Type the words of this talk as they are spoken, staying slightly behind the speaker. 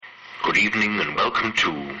Good evening and welcome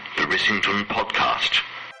to the Rissington Podcast.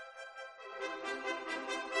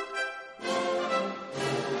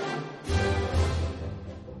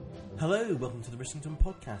 Hello, welcome to the Rissington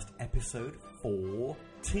Podcast, episode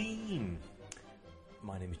 14.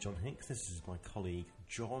 My name is John Hicks, this is my colleague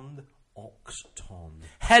John Oxton.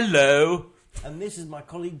 Hello. And this is my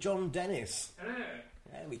colleague John Dennis. Hello.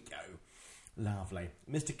 There we go. Lovely.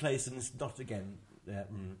 Mr. Clayson is not again.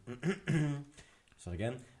 So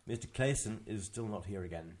again, Mr. Clayson is still not here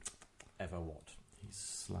again. Ever what? He's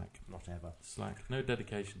slack. Not ever. Slack. No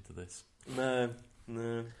dedication to this. No.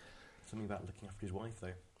 Something about looking after his wife,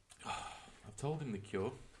 though. I've told him the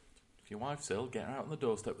cure. If your wife's ill, get her out on the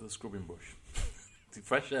doorstep with a scrubbing brush. The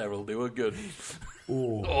fresh air will do her good.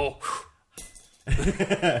 Oh.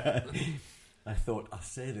 I thought, I'll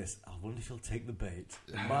say this, I wonder if he'll take the bait.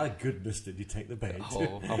 My goodness, did he take the bait?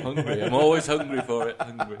 Oh, I'm hungry. I'm always hungry for it.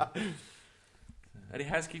 Hungry. Any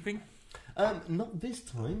housekeeping? Not this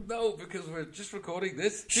time. No, because we're just recording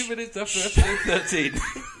this 2 minutes after episode 13.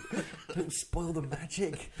 Don't spoil the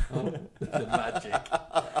magic. Oh, the magic.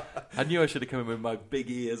 I knew I should have come in with my big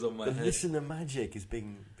ears on my The head. listener magic is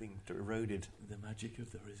being eroded. The magic of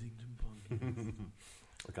the Rissington Podcast.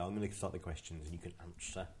 Okay, I'm going to start the questions and you can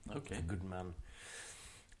answer. Okay. A good man.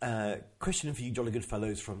 Question for you, jolly good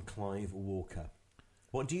fellows, from Clive Walker.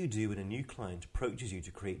 What do you do when a new client approaches you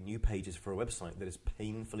to create new pages for a website that is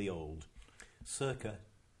painfully old, circa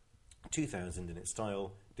 2000 in its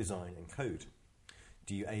style, design and code?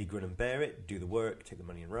 Do you A, grin and bear it, do the work, take the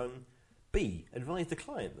money and run? B, advise the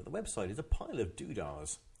client that the website is a pile of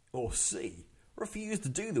doodahs? Or C, refuse to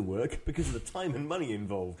do the work because of the time and money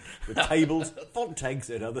involved with tables, font tags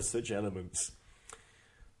and other such elements?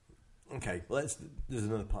 Okay, well, there's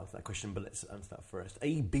another part to that question, but let's answer that first.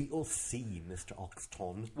 A, B, or C, Mr.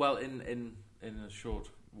 Oxton? Well, in a short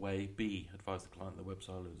way, B, advise the client the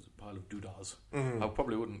website is a pile of doodahs. I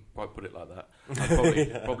probably wouldn't quite put it like that.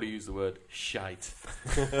 I'd probably use the word shite.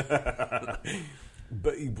 But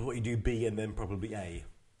what you do B and then probably A?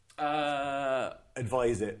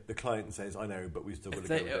 Advise it, the client says, I know, but we still got to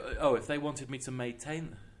go with it. If they wanted me to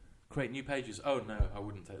create new pages, oh no, I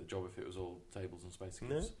wouldn't take the job if it was all tables and spacing.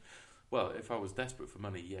 No? Well, if I was desperate for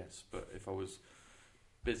money, yes, but if I was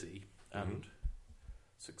busy and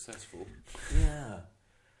successful, Yeah.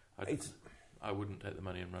 I wouldn't take the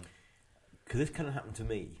money and run. Because this kind of happened to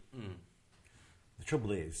me. Mm. The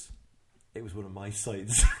trouble is, it was one of my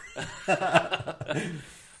sites.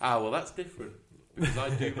 Well, that's different. Because I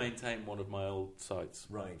do maintain one of my old sites.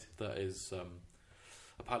 Right. That is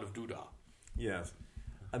a pile of doodah. Yeah.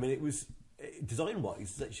 I mean, it was, design-wise,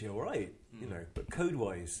 it's actually all right, you know, but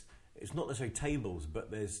code-wise, it's not necessarily tables, but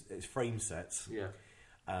it's frame sets. Yeah.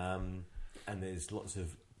 And there's lots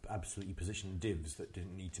of absolutely positioned divs that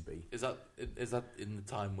didn't need to be. Is that in the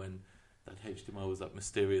time when that HTML was that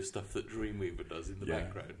mysterious stuff that Dreamweaver does in the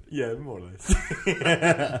background? Yeah, more or less.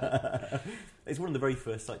 It's one of the very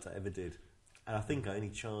first sites I ever did. And I think I only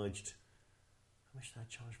charged... How much did I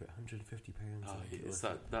charge for it? £150? Oh, yes,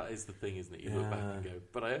 that is the thing, isn't it? You look back and go,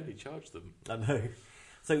 but I only charged them. I know.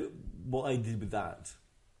 So what I did with that,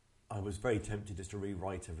 I was very tempted just to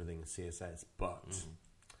rewrite everything in CSS, but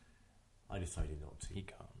I decided not to. You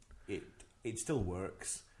can't. It still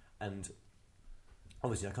works, and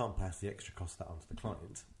obviously I can't pass the extra cost of that onto the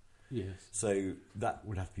client. Yes. So that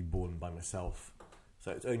would have to be borne by myself.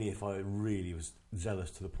 So it's only if I really was zealous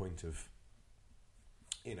to the point of,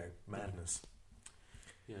 madness.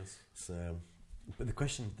 Yes. So, but the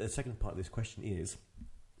second part of this question is,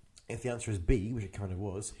 if the answer is B, which it kind of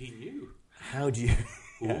was, He knew. how do you...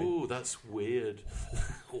 Ooh, that's weird.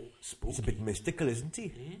 It's a bit mystical, isn't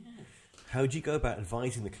it? Yeah. How do you go about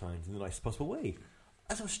advising the client in the nicest possible way?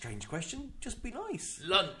 That's a strange question. Just be nice.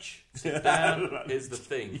 Lunch. Sit down. Here's the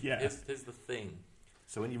thing. Yeah. Here's the thing.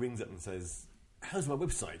 So when he rings up and says, how's my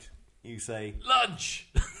website? You say, Lunch.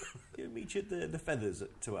 you'll meet you at the Feathers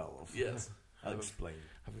at 12. Yes. I'll explain.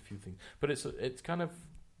 Have a few things, but it's kind of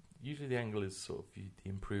usually the angle is sort of the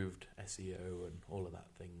improved SEO and all of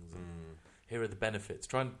that things. And here are the benefits.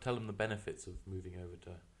 Try and tell them the benefits of moving over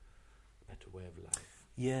to a better way of life.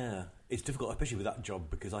 Yeah, it's difficult, especially with that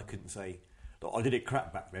job, because I couldn't say, look, I did it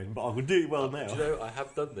crap back then, but I would do it well now. Do you know, I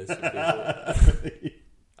have done this with people.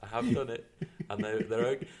 I have done it, and they're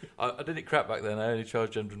okay. I did it crap back then. I only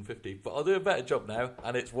charged 150, but I'll do a better job now,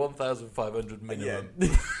 and it's 1,500 minimum.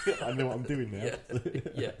 Yeah. I know what I'm doing now.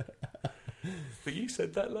 Yeah. But you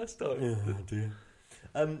said that last time. Yeah, I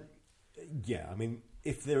do. Yeah, I mean,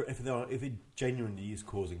 if it genuinely is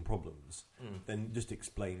causing problems, then just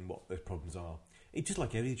explain what those problems are. It's just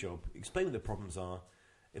like any job. Explain what the problems are.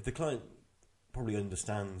 If the client probably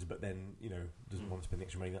understands, but then doesn't want to spend the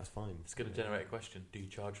extra money. That's fine. It's going to generate a question. Do you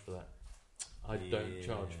charge for that? I don't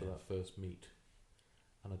charge for that first meet,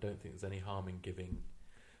 and I don't think there's any harm in giving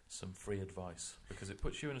some free advice, because it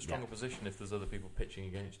puts you in a stronger position if there's other people pitching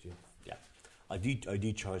against you. Yeah, I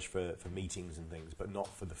do charge for meetings and things, but not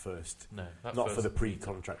for the first. No, not for the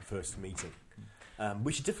pre-contract first meeting,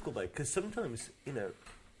 which is difficult though, because sometimes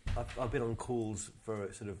I've been on calls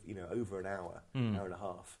for sort of over an hour, hour and a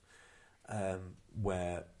half,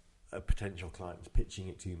 where a potential client is pitching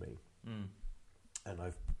it to me, and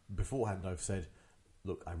beforehand I've said,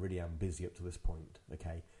 look, I really am busy up to this point.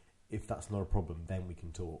 Okay, if that's not a problem, then we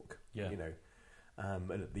can talk. Yeah.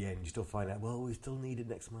 And at the end, you still find out, well, we still need it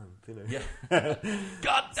next month. Yeah.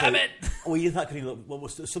 God damn it! Or you that kind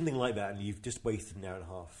of something like that, and you've just wasted an hour and a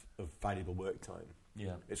half of valuable work time.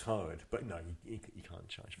 Yeah. It's hard, but no, you can't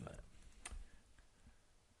charge for that.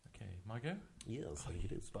 Okay, my go? Yes, I think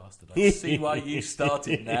it is. Bastard. I see why you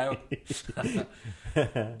started now.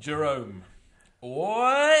 Jerome.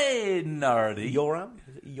 Oi, nerdy. Yoram?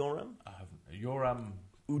 Is it Yoram? I haven't. Yoram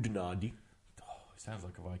Udnadi. Oh, he sounds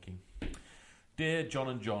like a Viking. Dear John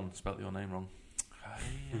and John, spelt your name wrong.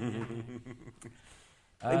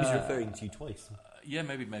 Maybe he's referring to you twice. Yeah,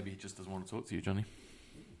 maybe he just doesn't want to talk to you, Johnny.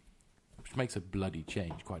 Which makes a bloody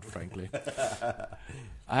change, quite frankly.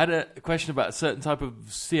 I had a question about a certain type of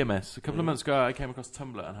CMS. A couple of months ago, I came across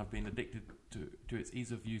Tumblr and have been addicted to its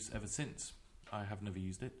ease of use ever since. I have never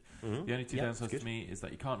used it. Mm-hmm. The only two downsides to me is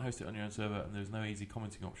that you can't host it on your own server and there's no easy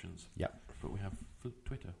commenting options. Yeah. But we have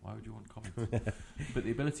Twitter. Why would you want comments? But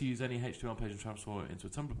the ability to use any HTML page and transform it into a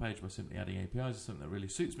Tumblr page by simply adding APIs is something that really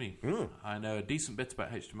suits me. I know a decent bit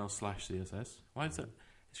about HTML/CSS. Why is that?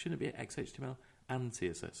 Shouldn't it be XHTML and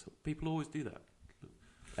CSS? People always do that.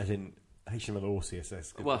 As in HTML or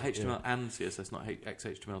CSS? Well, HTML and CSS, not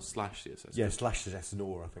XHTML/CSS. Yeah, /CSS and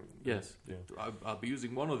or, I think. Yes. Yeah. I'll be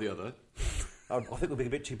using one or the other. I think it'll be a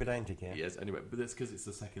bit too pedantic here. Yes, anyway, but that's because it's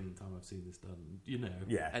the second time I've seen this done.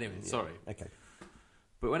 Yeah. Anyway, sorry. Okay.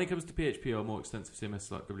 But when it comes to PHP or more extensive CMS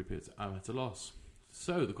like WP, I'm at a loss.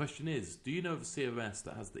 So the question is, do you know of a CMS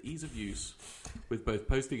that has the ease of use with both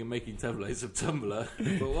posting and making templates of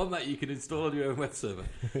Tumblr, but one that you can install on your own web server?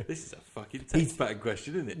 This is a fucking text pattern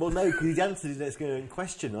question, isn't it? Well, no, because he's answered his next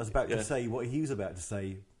question. I was about to say what he was about to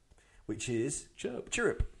say, which is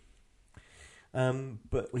Chirrup.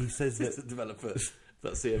 But he says that the developer,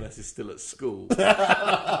 that CMS is still at school.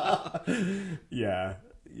 Yeah.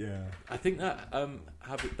 I think that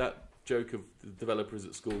that joke of the developer is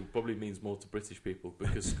at school probably means more to British people,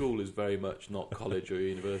 because school is very much not college or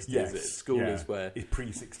university, is it? School is where it's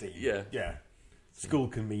pre-16. Yeah. School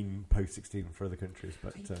can mean post-16 for other countries,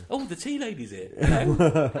 but oh, the tea lady's here. Hello.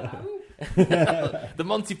 The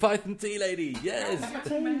Monty Python tea lady. Yes.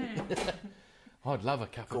 Oh, I'd love a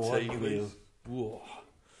cup of tea, please.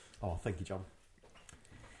 Oh, thank you, John.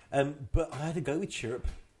 But I had to go with Chirrup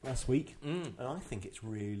last week, and I think it's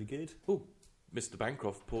really good. Oh, Mr.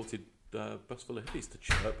 Bancroft ported Bus Full of Hippies to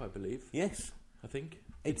Chirrup, I believe. Yes, I think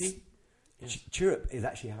it's Chirrup is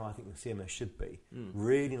actually how I think the CMS should be.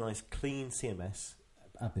 Really nice, clean CMS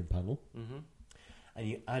admin panel, and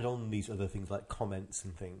you add on these other things like comments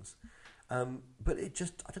and things. But it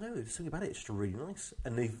just, I don't know, there's something about it. It's just really nice,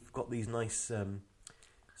 and they've got these nice.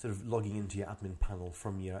 Sort of logging into your admin panel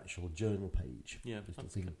from your actual journal page. Yeah,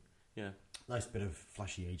 Nice bit of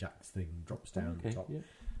flashy Ajax thing drops down the top.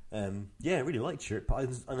 Yeah. I really like Chirrup, but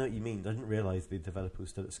I know what you mean. I didn't realise the developer was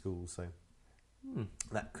still at school, so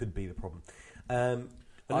that could be the problem. An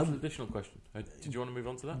additional question. Did you want to move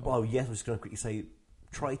on to that? Well, yes, I was just going to quickly say,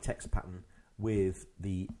 try text pattern with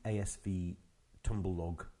the ASV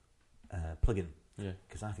Tumblr plugin. Yeah,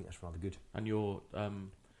 because I think that's rather good. And your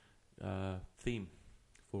theme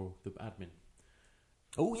for the admin.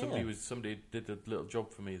 Oh, yeah. Somebody did a little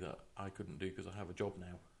job for me that I couldn't do because I have a job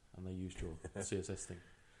now, and they used your CSS thing.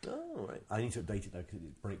 Oh, right. I need to update it though because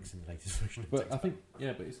it breaks in the latest version. But I think,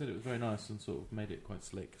 but you said it was very nice and sort of made it quite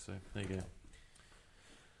slick. So there you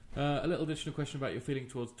go. A little additional question about your feeling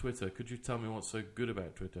towards Twitter. Could you tell me what's so good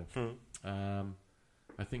about Twitter? I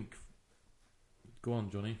think. Go on,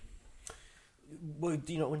 Johnny. Well,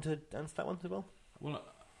 do you not want to answer that one as well? Well,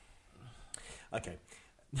 okay.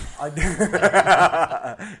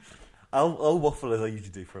 I'll waffle as I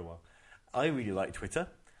usually do for a while. I really like Twitter.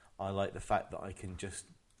 I like the fact that I can just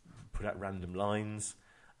put out random lines.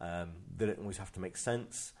 They don't always have to make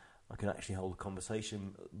sense. I can actually hold a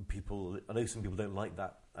conversation. I know some people don't like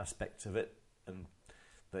that aspect of it, and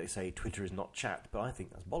they say Twitter is not chat, but I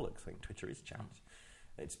think that's bollocks. I think Twitter is chat.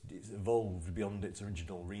 It's evolved beyond its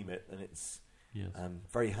original remit, and it's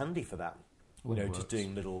very handy for that. Just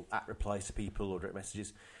doing little @replies to people or direct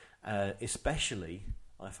messages. Especially,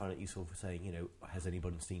 I find it useful for saying, has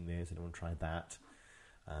anyone seen this? Anyone tried that?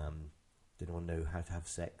 Did anyone know how to have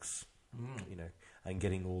sex? And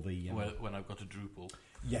getting all the... when I've got a Drupal.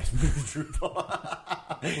 Yes, Drupal.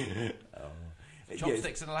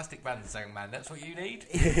 Chopsticks and elastic bands, young man. That's what you need?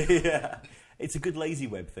 Yeah. It's a good lazy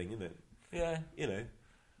web thing, isn't it? Yeah.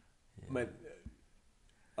 Man,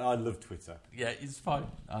 I love Twitter. Yeah, it's fine.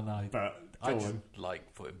 And I just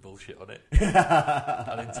like putting bullshit on it.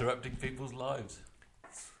 And interrupting people's lives.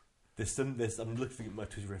 I'm looking at my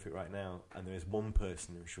Twitterific right now, and there is one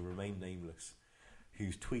person who shall remain nameless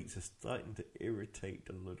whose tweets are starting to irritate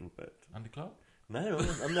a little bit. Andy Clark? No,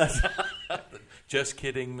 I'm not. Just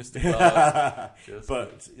kidding, Mr.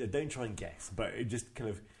 Clark. Don't try and guess. But it just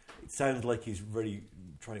it sounds like he's really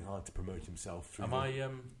trying hard to promote himself through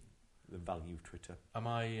the value of Twitter. Am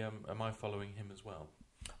I following him as well?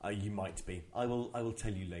 You might be. I will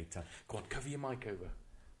tell you later. Go on, cover your mic over.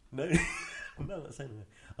 No, I'm not saying that.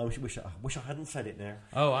 I wish I hadn't said it now.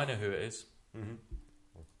 Oh, I know who it is. Mm-hmm.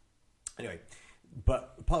 Anyway,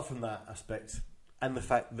 but apart from that aspect, and the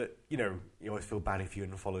fact that you always feel bad if you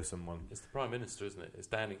unfollow someone. It's the Prime Minister, isn't it? It's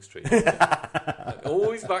Downing Street.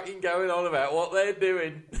 Always fucking going on about what they're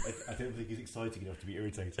doing. I don't think he's exciting enough to be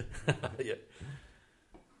irritated. Yeah.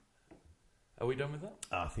 Are we done with that?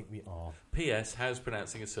 I think we are. P.S. How's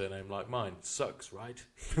pronouncing a surname like mine? Sucks, right?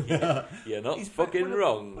 Yeah. You're not He's fucking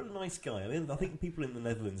wrong. What a nice guy. I mean, I think people in the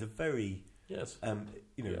Netherlands are very, yes,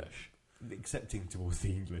 accepting towards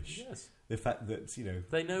the English. Yes. The fact that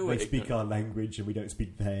they know they speak our language and we don't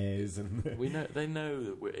speak theirs, and they know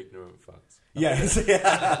that we're ignorant fucks. Yes,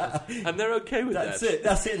 yeah. And they're okay with that.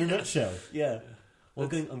 That's it in a nutshell. Yeah. Well,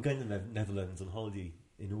 I'm going to the Netherlands on holiday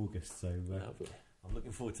in August, so I'm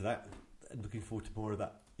looking forward to that. And looking forward to more of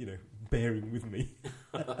that, bearing with me.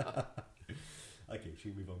 Okay,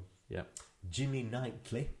 should we move on? Yeah. Jimmy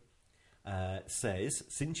Knightley says,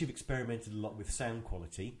 since you've experimented a lot with sound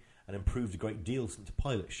quality and improved a great deal since the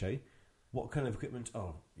pilot show, what kind of equipment...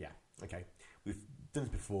 Oh, yeah, okay. We've done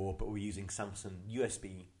this before, but we're using Samsung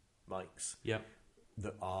USB mics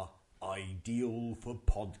that are ideal for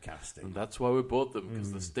podcasting. And that's why we bought them,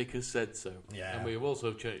 because the sticker said so. Yeah. And we've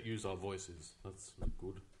also used our voices. That's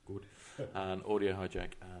good. And Audio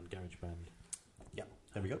Hijack and GarageBand. Yeah,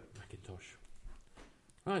 there we go. Macintosh.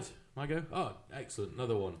 Right, my go. Oh, excellent.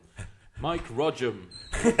 Another one. Mike Rodgem.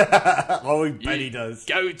 Oh, I bet he does.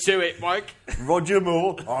 Go to it, Mike. Roger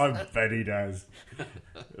Moore. I bet he does.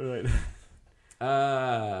 Right.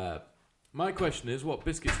 My question is, what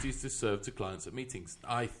biscuits do you serve to clients at meetings?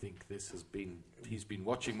 I think he's been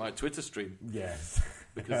watching my Twitter stream. Yes.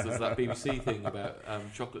 Because there's that BBC thing about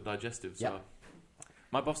chocolate digestives. Yep. So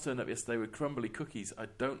my boss turned up yesterday with crumbly cookies. I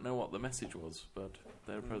don't know what the message was, but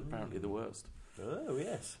they're apparently the worst. Oh,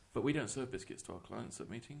 yes. But we don't serve biscuits to our clients at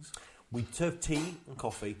meetings. We serve tea and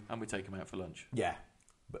coffee. And we take them out for lunch. Yeah.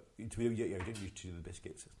 But we don't usually do the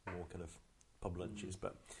biscuits. It's more kind of pub lunches.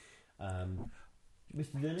 But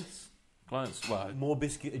Mr. Dennis? Clients, well... More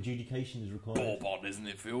biscuit adjudication is required. Bourbon, isn't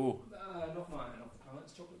it, Phil? Not mine, not the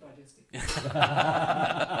clients. Chocolate digestive.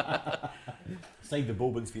 Save the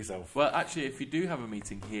bourbons for yourself. Well, actually, if you do have a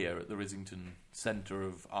meeting here at the Risington Centre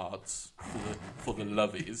of Arts for the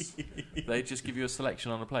lovies, they just give you a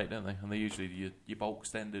selection on a plate, don't they? And they're usually your bulk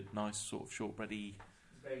standard, nice sort of shortbready.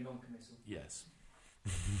 It's very non-committal. Yes.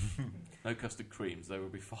 No custard creams. They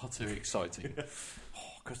would be far too exciting.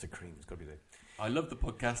 Custard cream has got to be there. I love the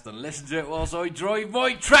podcast and listen to it whilst I drive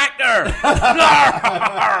my tractor.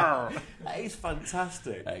 That is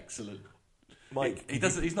fantastic. Excellent. Mike,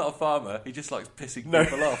 He's not a farmer. He just likes pissing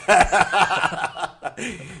people off.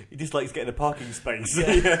 He just likes getting a parking space.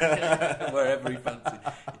 Wherever he fancies.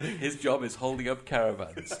 His job is holding up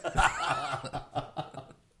caravans.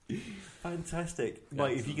 Fantastic.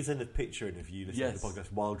 Mike, if you could send a picture in of you listening to the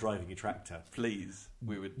podcast while driving your tractor. Please.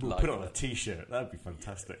 We'll put it on a T-shirt. That would be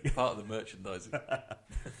fantastic. Part of the merchandising.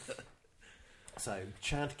 So,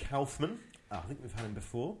 Chad Kaufman. I think we've had him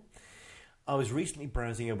before. I was recently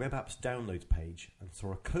browsing a web apps downloads page and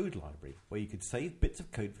saw a code library where you could save bits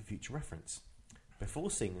of code for future reference.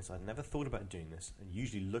 Before seeing this, I'd never thought about doing this and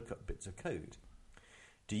usually look up bits of code.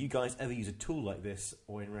 Do you guys ever use a tool like this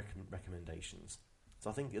or in recommendations? So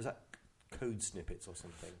I think, is that code snippets or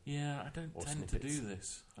something? Yeah, I don't tend to do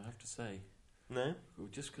this, I have to say. No?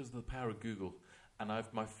 Just because of the power of Google. And I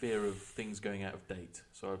have my fear of things going out of date.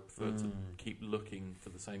 So I prefer to keep looking for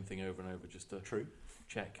the same thing over and over just to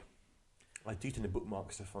check. I do tend to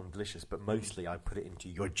bookmark stuff on Delicious, but mostly I put it into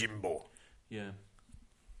your Jimbo. Yeah.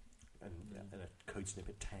 And a code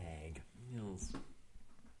snippet tag. Yes.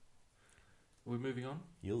 Are we moving on?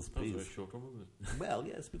 Yes, That was please. a very short one, wasn't it? Well,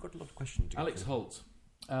 yes, we've got a lot of questions to Alex go through. Holt.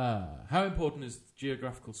 How important is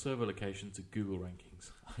geographical server location to Google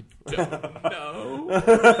rankings? I don't know.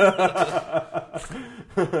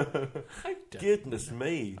 I don't Goodness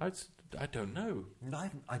me. I don't know. No,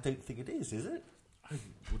 I don't think it is it? I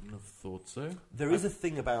wouldn't have thought so. There is a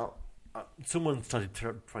thing about... someone started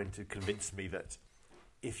trying to convince me that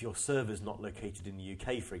if your server's not located in the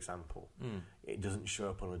UK, for example, it doesn't show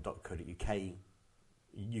up on a .co.uk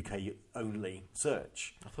UK-only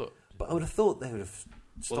search. But I would have thought they would have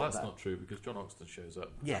stopped Well, that's that. not true, because John Oxton shows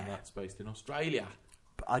up, Yeah. and that's based in Australia.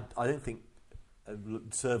 But I don't think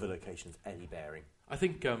server location has any bearing. I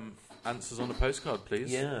think answers on a postcard,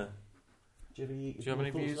 please. Yeah. Do you have any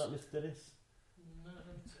views? on that, Mr. Dennis? No, I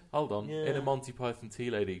don't think so. Hold on, Yeah. in a Monty Python tea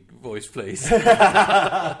lady voice, please. No,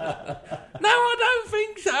 I don't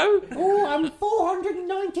think so. Oh, I'm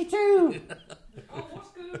 492! Oh,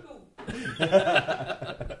 what's Google?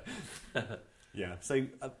 Yeah, so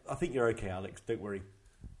I think you're okay, Alex. Don't worry.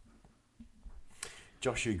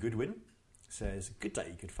 Joshua Goodwin says, "Good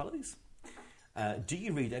day, good fellows. Do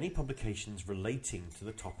you read any publications relating to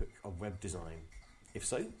the topic of web design? If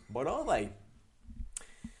so, what are they?"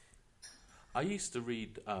 I used to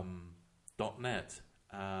read .NET,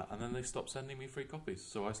 and then they stopped sending me free copies,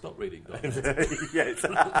 so I stopped reading .NET. Yes.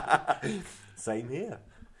 Same here.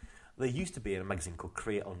 There used to be a magazine called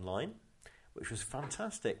Create Online, which was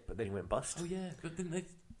fantastic, but then it went bust. Oh yeah, but didn't they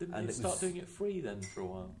And it start was- doing it free then for a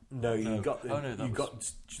while? No, you No. got Oh, no, that you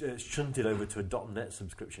was- got shunted over to a .NET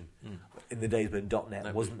subscription. Mm. In the days when .NET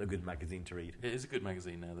No, wasn't a good magazine to read. It is a good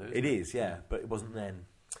magazine now, though. It is, yeah, but it wasn't then.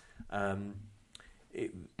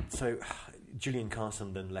 So Gillian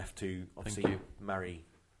Carson then left to obviously you. marry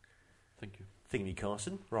Thank you. Thingy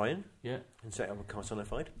Carson, Ryan, Yeah. and set up a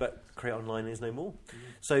Carsonified, but Create Online is no more. Mm-hmm.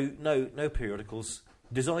 So no periodicals,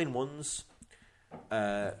 design ones, What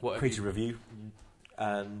have creative you- review,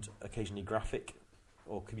 and occasionally graphic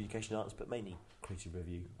or communication arts, but mainly creative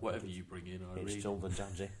review. I Whatever think you bring in, I it's read. all the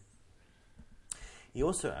jazzy. He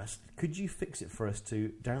also asked, "Could you fix it for us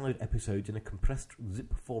to download episodes in a compressed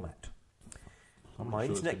zip format? I'm My not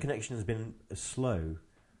sure it's internet gonna- connection has been slow,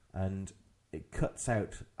 and it cuts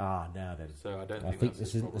out." Now then. So I don't I think, think that's this his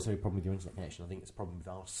isn't problem. necessarily a problem with your internet connection. I think it's a problem with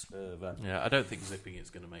our server. Yeah, I don't think zipping it's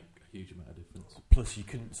going to make a huge amount of difference. Plus, you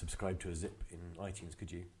couldn't subscribe to a zip in iTunes,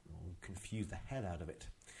 could you? It would confuse the hell out of it.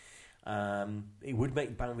 It would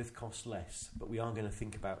make bandwidth cost less, but we are going to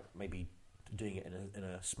think about maybe doing it in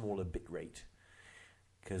a smaller bit rate.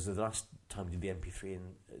 Because the last time we did the MP3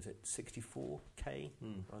 in, is it 64K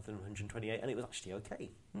rather than 128, and it was actually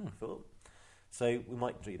okay, I thought. So we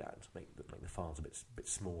might do that to make the files a bit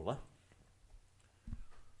smaller.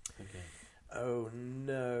 Okay. Oh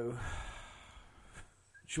no!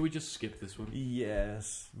 Should we just skip this one?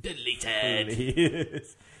 Yes, Deleted.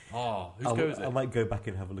 please. Oh, whose go is I it? might go back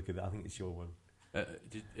and have a look at it. I think it's your one.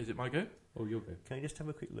 Is it my go or your go? Can I just have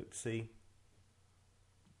a quick look to see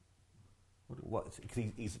what? Because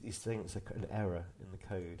he's saying it's an error in the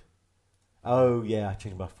code. Oh yeah, I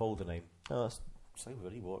changed my folder name. Oh, that's so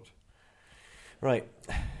bloody what? Right,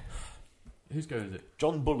 Whose go is it?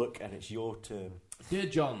 John Bullock, and it's your turn. Dear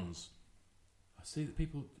Johns, I see that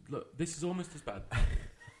people look. This is almost as bad.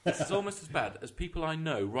 This is almost as bad as people I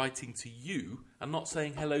know writing to you and not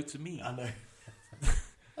saying hello to me. I know.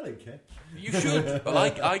 I don't care. You should, but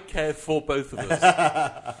I care for both of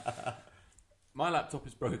us. My laptop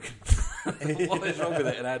is broken. What is wrong with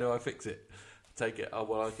it, and how do I fix it? Take it. Oh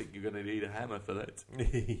well, I think you're going to need a hammer for that.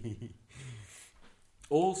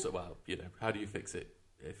 Also, well, how do you fix it?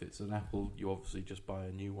 If it's an Apple, you obviously just buy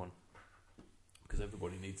a new one. Because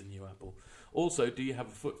everybody needs a new Apple. Also, do you have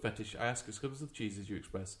a foot fetish? I ask as comes with the cheeses you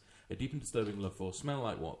express a deep and disturbing love for. Smell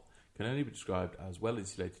like what? Can only be described as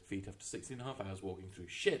well-insulated feet after 16.5 hours walking through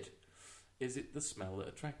shit. Is it the smell that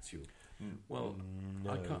attracts you? Well,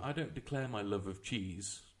 no. I don't declare my love of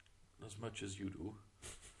cheese as much as you do.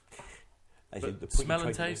 I think the But point smell you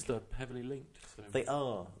and tried to taste are heavily linked. So. They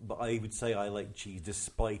are, but I would say I like cheese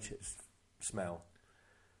despite its smell.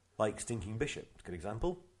 Like Stinking Bishop, good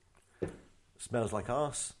example. Smells like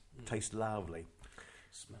arse, tastes lovely.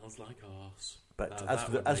 Smells like arse. But Now as that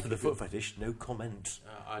for the would as make for a the foot good- fetish, no comment.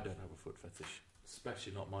 I don't have a foot fetish,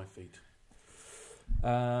 especially not my feet.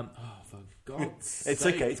 For God's It's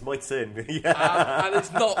sake. okay, it's my turn. Yeah. And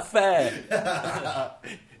it's not fair.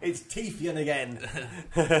 It's Tifion again.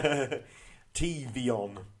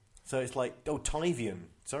 Tivion. So it's like Tyvion.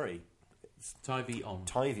 Sorry, Tyvion.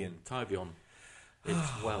 Tyvion.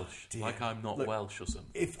 It's Welsh. dear. Like I'm not Look, Welsh or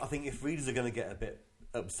something. I think if readers are going to get a bit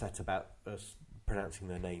upset about us pronouncing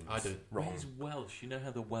their names I don't. wrong. He's Welsh. You know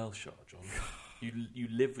how the Welsh are, John. You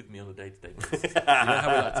live with me on a day-to-day basis. You know how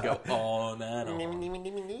we like to go on and on.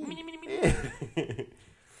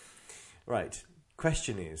 Right.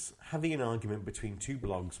 Question is, having an argument between two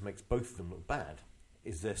blogs makes both of them look bad.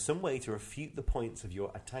 Is there some way to refute the points of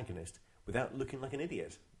your antagonist without looking like an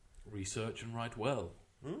idiot? Research and write well.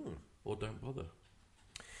 Or don't bother.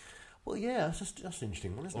 Well, yeah, that's an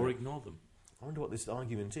interesting one, isn't Or it? ignore them. I wonder what this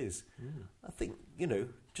argument is. I think,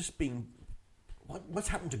 just being... What's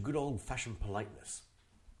happened to good old-fashioned politeness?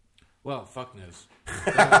 Well, fuck knows.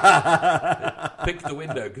 Pick the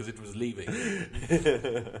window because it was leaving.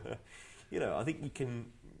 I think you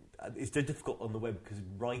can... It's very difficult on the web because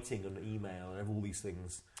writing and email and all these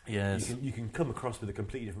things... Yes. You can come across with a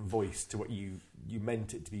completely different voice to what you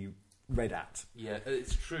meant it to be read at. Yeah,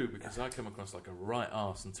 it's true because I come across like a right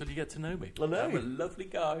arse until you get to know me. I know. I'm a lovely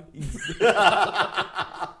guy.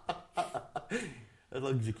 As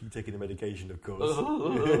long as you keep taking the medication, of course.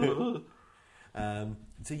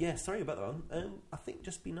 So yeah, sorry about that one. I think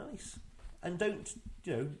just be nice. And don't,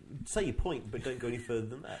 say your point, but don't go any further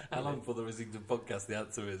than that. How long for the Rissington podcast? The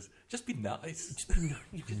answer is just be nice. Just be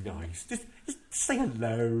nice. Just say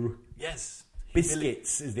hello. Yes.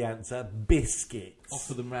 Biscuits is the answer. Biscuits.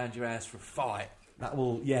 Offer them round your ass for a fight. That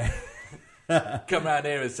will, yeah. Come round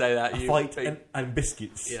here and say that. A fight and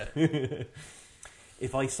biscuits. Yeah.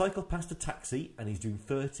 If I cycle past a taxi and he's doing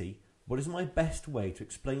 30, what is my best way to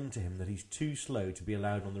explain to him that he's too slow to be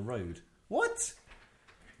allowed on the road? What?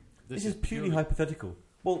 This is purely hypothetical.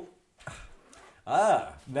 Well,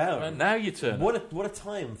 now. Well, now you turn. What a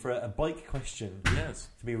time for a bike question Yes.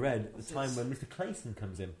 to be read at the time when Mr. Clayson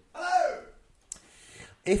comes in. Hello!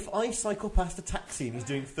 If I cycle past a taxi and he's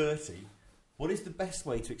doing 30, what is the best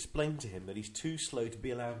way to explain to him that he's too slow to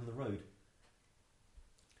be allowed on the road?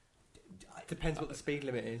 Depends what the speed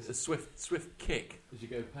limit is. A swift kick as you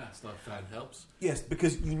go past, I've found helps. Yes,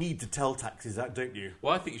 because you need to tell taxis that, don't you?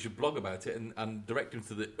 Well, I think you should blog about it and direct him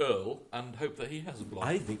to the Earl and hope that he has a blog.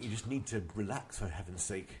 I think you just need to relax, for heaven's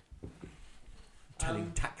sake.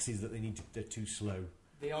 Telling taxis that they're too slow.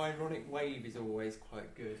 The ironic wave is always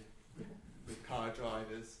quite good with car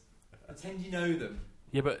drivers. Pretend you know them.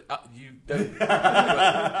 Yeah, but you don't.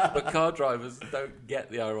 but car drivers don't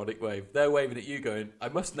get the ironic wave. They're waving at you, going, "I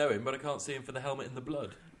must know him, but I can't see him for the helmet in the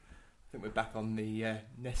blood." I think we're back on the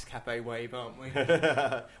Nescafe wave, aren't we?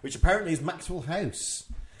 Which apparently is Maxwell House.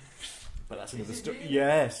 But that's another story.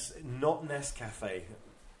 Yes, not Nescafe.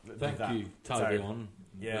 Thank you, Tidy On.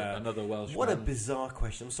 Yeah, another Welsh. What man. a bizarre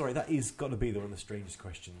question. I'm sorry, that is got to be one of the strangest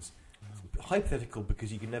questions. It's hypothetical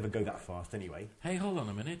because you can never go that fast anyway. Hey, hold on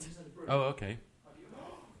a minute. Oh, okay.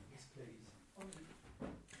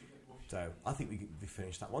 So I think we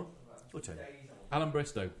finished that one. Your turn. Alan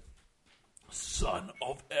Bristow, son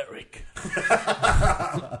of Eric.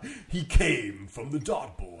 He came from the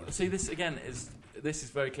dartboard. See, this again is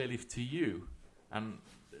very clearly to you, and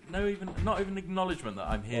not even acknowledgement that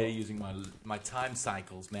I'm here using my time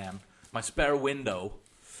cycles, man. My spare window.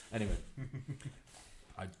 Anyway,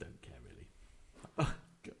 I don't care really.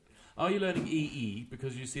 Are you learning EE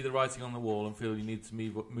because you see the writing on the wall and feel you need to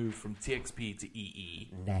move from TXP to EE?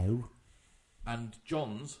 No. And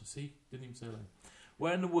John's, see, didn't even say that.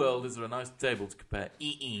 Where in the world is there a nice table to compare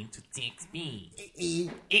EE to TXP?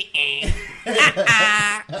 EE.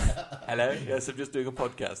 Hello? Yes, I'm just doing a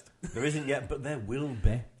podcast. There isn't yet, but there will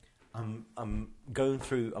be. I'm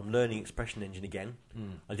learning Expression Engine again.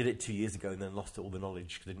 I did it 2 years ago and then lost all the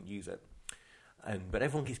knowledge because I didn't use it. But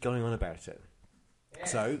everyone keeps going on about it.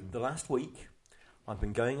 Yes. So, the last week, I've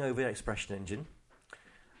been going over Expression Engine.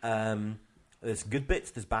 There's good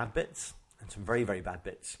bits, there's bad bits, and some very, very bad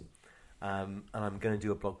bits. And I'm going to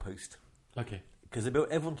do a blog post. Okay. Because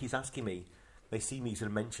everyone keeps asking me, they see me sort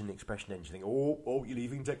of mention the Expression Engine, think, oh, you're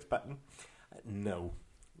leaving text pattern? No,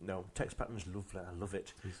 text pattern's lovely, I love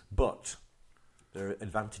it. Please. But there are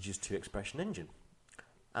advantages to Expression Engine.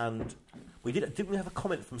 And didn't we have a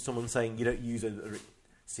comment from someone saying you don't use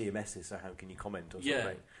CMSs, so how can you comment or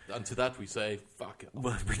something? Yeah, and to that we say, fuck it.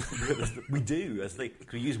 Well, we do,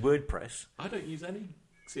 we use WordPress. I don't use any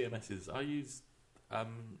CMSs. I use the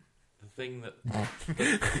thing that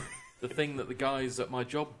the guys at my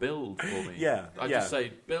job build for me. Yeah, I just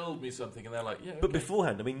say, build me something, and they're like, yeah. But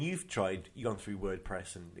beforehand, I mean, you've gone through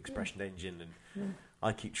WordPress and Expression Engine, and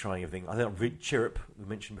I keep trying everything. I think Chirrup, we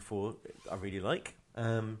mentioned before, I really like.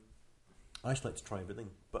 I just like to try everything,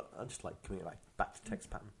 but I just like coming back to text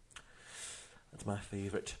pattern. That's my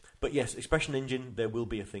favourite. But yes, Expression Engine, there will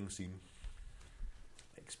be a thing soon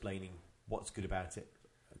explaining what's good about it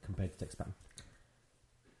compared to text pattern.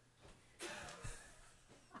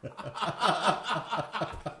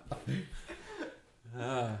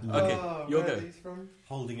 Okay, you'll go.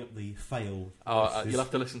 Holding up the fail. You'll have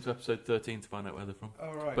to listen to episode 13 to find out where they're from.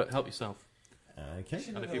 All right. But help yourself. Okay.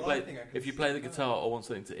 And if you play the guitar or want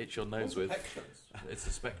something to itch your nose with, it's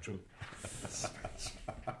a Spectrum.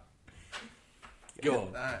 Go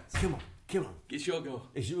on. Come on. It's your go.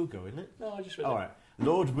 It's your go, isn't it? No, I just read All it. right.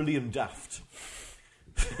 Lord William Daft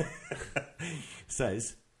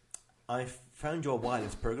says, I found your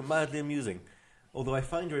wireless programme mildly amusing, although I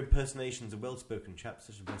find your impersonations of well-spoken chaps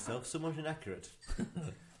such as myself somewhat inaccurate.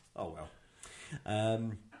 Oh well.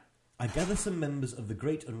 I gather some members of the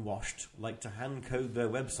Great Unwashed like to hand-code their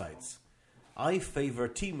websites. I favour a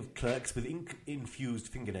team of clerks with ink-infused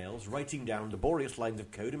fingernails writing down laborious lines of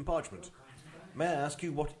code in parchment. May I ask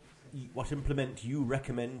you what implement you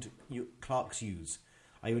recommend clerks use?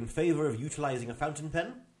 Are you in favour of utilising a fountain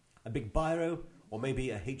pen, a big biro, or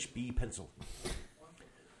maybe a HB pencil?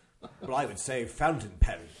 Well, I would say fountain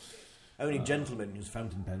pen. Only gentlemen use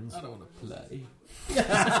fountain pens. I don't want to play.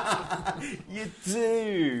 You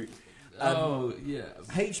do! Yeah.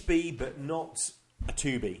 HB, but not a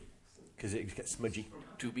 2B, because it gets smudgy.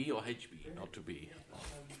 2B or HB, not 2B.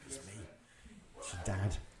 It's me. It's your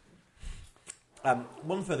dad.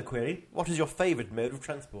 One further query. What is your favourite mode of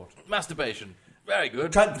transport? Masturbation. Very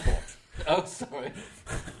good. Transport. Oh, sorry.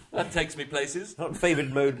 That takes me places. Not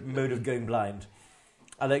favourite mode of going blind.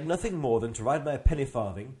 I like nothing more than to ride my penny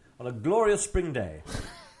farthing on a glorious spring day,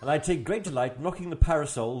 and I take great delight knocking the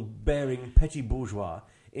parasol bearing petit bourgeois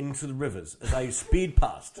into the rivers as I speed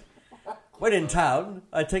past. When in town,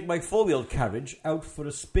 I take my four-wheeled carriage out for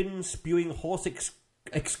a spin spewing horse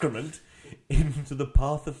excrement into the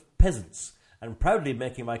path of peasants, and proudly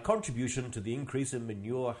making my contribution to the increase in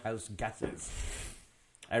manure house gases.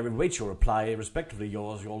 I await your reply, respectively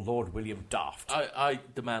yours, your Lord William Daft. I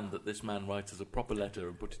demand that this man write us a proper letter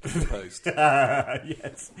and put it in the post.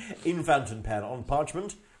 Yes, in fountain pen on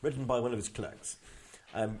parchment, written by one of his clerks.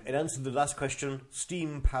 In answer to the last question,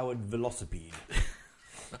 steam-powered velocipede.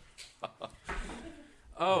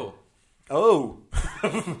 Oh. Ooh.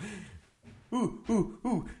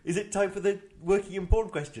 Is it time for the working in porn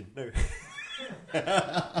question? No.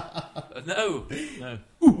 No.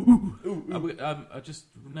 I just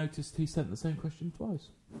noticed he sent the same question twice.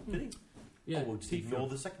 Did he? Yeah, Oh, we'll just ignore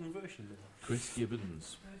the second version then. Chris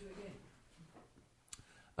Gibbons. Can I do it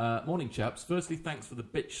again? Morning, chaps. Firstly, thanks for the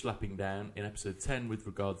bitch slapping down in episode 10 with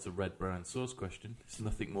regards to red brown sauce question. It's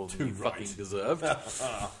nothing more than you fucking deserved.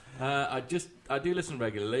 I do listen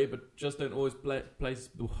regularly, but just don't always pay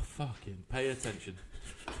attention.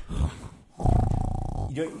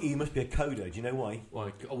 He must be a coder. Do you know why?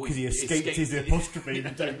 Why? Because he escaped his apostrophe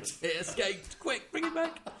and don't. It escaped. Quick, bring it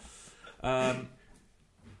back.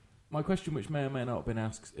 My question, which may or may not have been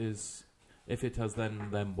asked, is if it has then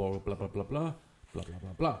blah blah blah blah blah blah blah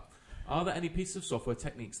blah blah. Are there any pieces of software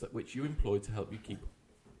techniques that which you employ to help you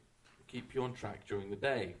keep you on track during the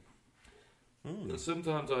day? And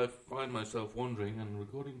sometimes I find myself wandering and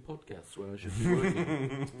recording podcasts where I should be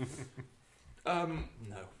working.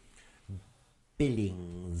 No.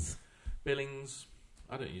 Billings.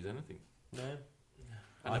 I don't use anything. No.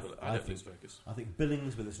 I don't lose focus. I think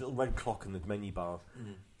Billings with this little red clock in the menu bar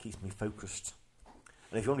keeps me focused.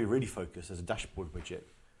 And if you want to be really focused, there's a dashboard widget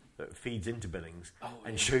that feeds into Billings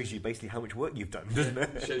and shows you basically how much work you've done, doesn't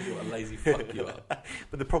it? Shows you what a lazy fuck you are.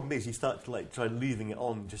 But the problem is you start to try leaving it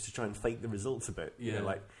on just to try and fake the results a bit. Yeah. You know,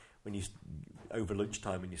 like when you over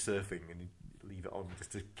lunchtime and you're surfing and you leave it on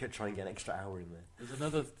just to try and get an extra hour in there. There's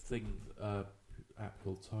another thing, app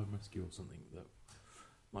called Time Rescue or something that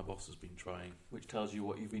my boss has been trying, Which tells you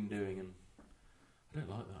what you've been doing, and I don't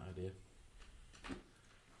like that idea.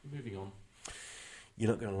 Moving on. You're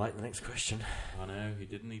not going to like the next question. I know, he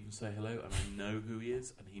didn't even say hello, and I know who he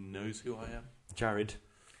is, and he knows who I am. Jared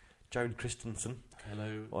Christensen.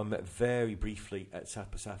 Hello. I met very briefly at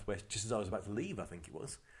South by Southwest, just as I was about to leave, I think it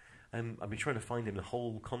was. I've been trying to find him the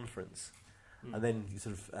whole conference. And then you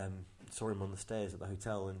sort of saw him on the stairs at the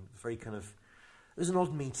hotel, and very kind of... It was an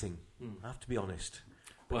odd meeting, I have to be honest.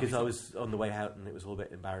 Because I was on the way out, and it was all a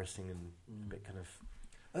bit embarrassing and a bit kind of...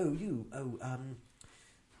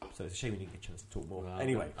 So it's a shame we didn't get a chance to talk more. Well,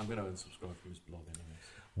 anyway. I'm going to unsubscribe from his blog anyways.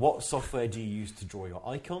 What software do you use to draw your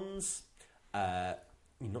icons? You're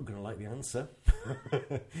not going to like the answer.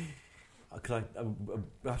 I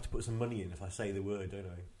have to put some money in if I say the word, don't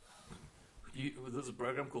I? There's a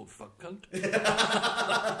program called Fuck Cunt.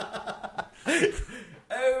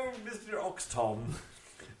 Oh, Mr. Oxtom.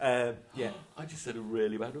 Yeah. I just said a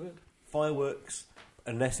really bad word. Fireworks,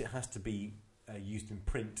 unless it has to be used in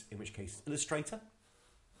print, in which case Illustrator.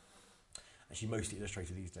 Actually, mostly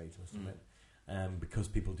Illustrator these days, I must admit. Because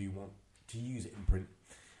people do want to use it in print.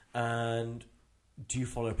 And do you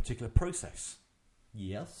follow a particular process?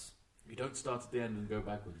 Yes. You don't start at the end and go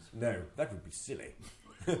backwards. No, that would be silly.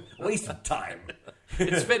 Waste of time.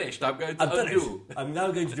 It's finished. I'm going to I've done undo. it. I'm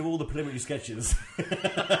now going to do all the preliminary sketches. That'd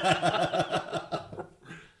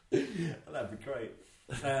be great.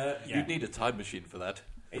 Yeah. You'd need a time machine for that.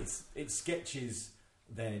 It's sketches,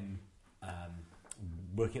 then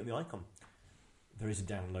working at the icon. There is a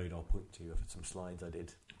download I'll point to of some slides I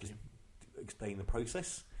did just to explain the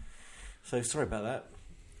process. So sorry about that.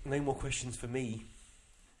 No more questions for me.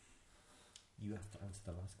 You have to answer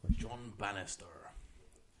the last question. John Bannister.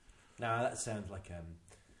 Now that sounds like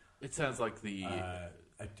It sounds like the...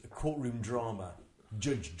 a courtroom drama.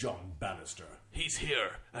 Judge John Bannister. He's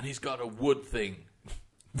here, and he's got a wood thing.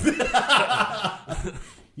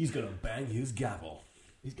 He's gonna bang his gavel.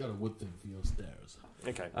 He's got a wood thing for your stairs.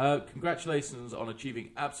 Okay. Congratulations on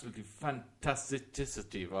achieving absolutely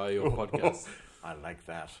fantasticity via your podcast. I like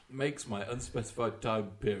that. Makes my unspecified time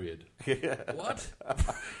period. What?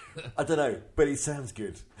 I don't know, but it sounds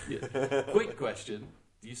good. Yeah. Quick question.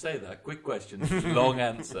 You say that. Quick question. Long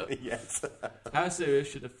answer. Yes. How serious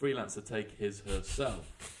should a freelancer take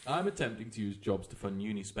herself? I'm attempting to use jobs to fund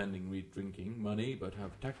uni spending, drinking, money, but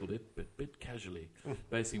have tackled it a bit casually,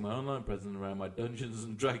 basing my online presence around my Dungeons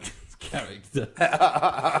and Dragons character.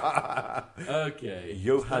 Okay.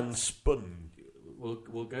 Johann Spun.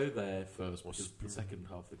 We'll go there first because the second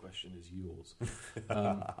half of the question is yours.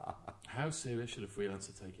 How serious should a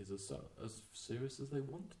freelancer take his as serious as they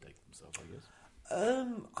want to take themselves, I guess? I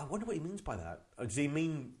wonder what he means by that. Does he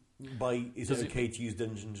mean by is it okay to use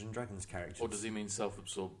Dungeons and Dragons characters? Or does he mean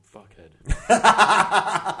self-absorbed fuckhead?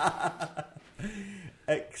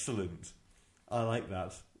 Excellent. I like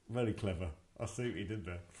that. Very clever. I see what he did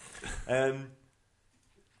there. To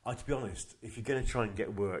be honest, if you're going to try and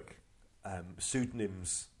get work,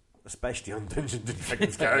 pseudonyms, especially on Dungeons and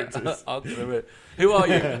Dragons characters. Who are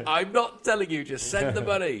you? I'm not telling you. Just send the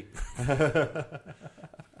money.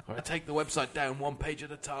 Or I take the website down one page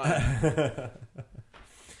at a time.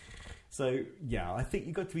 So, yeah, I think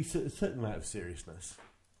you've got to be a certain amount of seriousness.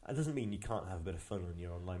 That doesn't mean you can't have a bit of fun on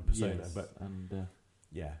your online persona, Yes, but and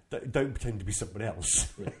yeah, don't pretend to be someone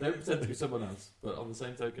else. yeah, don't pretend to be someone else. But on the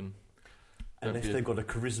same token, Unless they've got a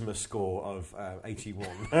charisma score of 81.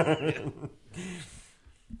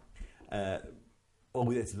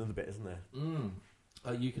 There's another bit, isn't there?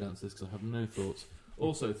 You can answer this because I have no thoughts.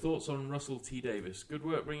 Also, thoughts on Russell T Davies. Good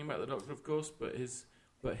work bringing back the Doctor, of course, but his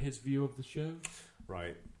view of the show.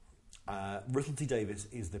 Right. Russell T Davies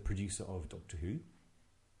is the producer of Doctor Who.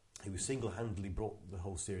 He single-handedly brought the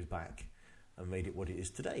whole series back and made it what it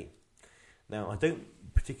is today. Now, I don't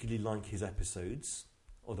particularly like his episodes,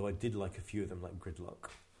 although I did like a few of them, like Gridlock.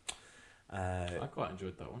 I quite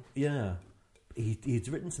enjoyed that one. Yeah. He's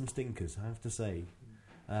written some stinkers, I have to say.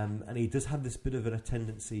 And he does have this bit of a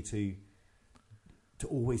tendency to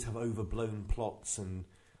always have overblown plots, and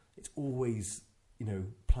it's always,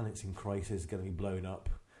 planets in crisis going to be blown up,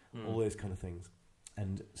 all those kind of things.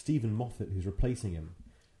 And Stephen Moffat, who's replacing him,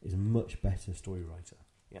 is a much better story writer.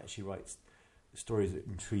 He actually writes stories that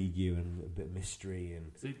intrigue you and a bit of mystery.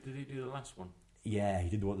 And Did he do the last one? yeah, he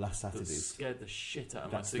did the one last That Saturday. scared the shit out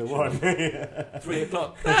of That's my the 6-year-old. one. 3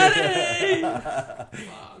 o'clock. Daddy! Yeah,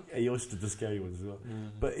 he also did the scary ones as well.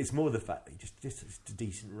 But it's more the fact that he's just a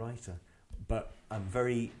decent writer. But I'm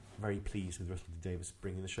very, very pleased with Russell T Davies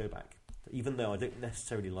bringing the show back. Even though I don't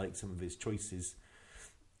necessarily like some of his choices,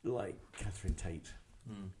 like Catherine Tate,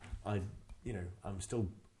 I'm still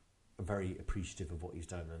very appreciative of what he's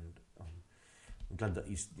done, and I'm glad that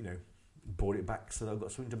he's, brought it back so that I've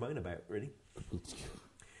got something to moan about, really.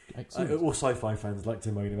 Excellent. All sci-fi fans like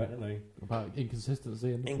to moan about, don't they? About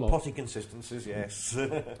inconsistency in the In plot. plot inconsistencies, yes.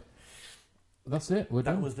 That's it. We're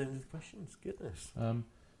That done. was the end of the questions. Goodness.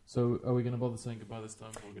 So, are we going to bother saying goodbye this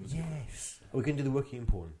time? Or are we going to Yes. Are we going to do the working in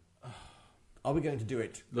porn? Are we going to do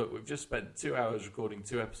it? Look, we've just spent 2 hours recording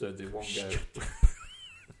 2 episodes in one go.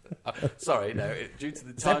 Sorry, no. Due to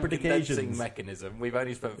the time Separate condensing occasions. mechanism, we've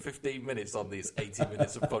only spent 15 minutes on these 80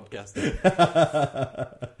 minutes of podcasting.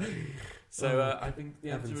 So I think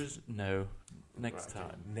the answer is no. Next Right,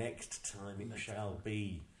 okay. time. Next time it Next shall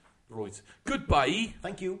be. Right. Goodbye.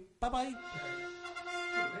 Thank you. Bye-bye.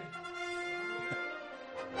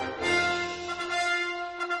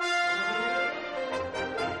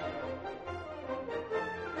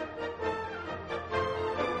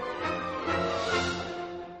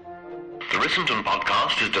 The Rissington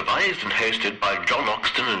podcast is devised and hosted by John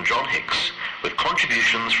Oxton and John Hicks, with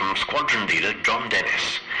contributions from squadron leader John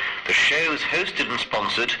Dennis. The show is hosted and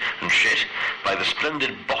sponsored and shit by the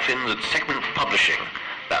splendid boffins at Segment Publishing.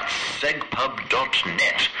 That's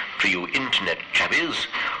segpub.net for you internet chavvies.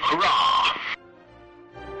 Hurrah!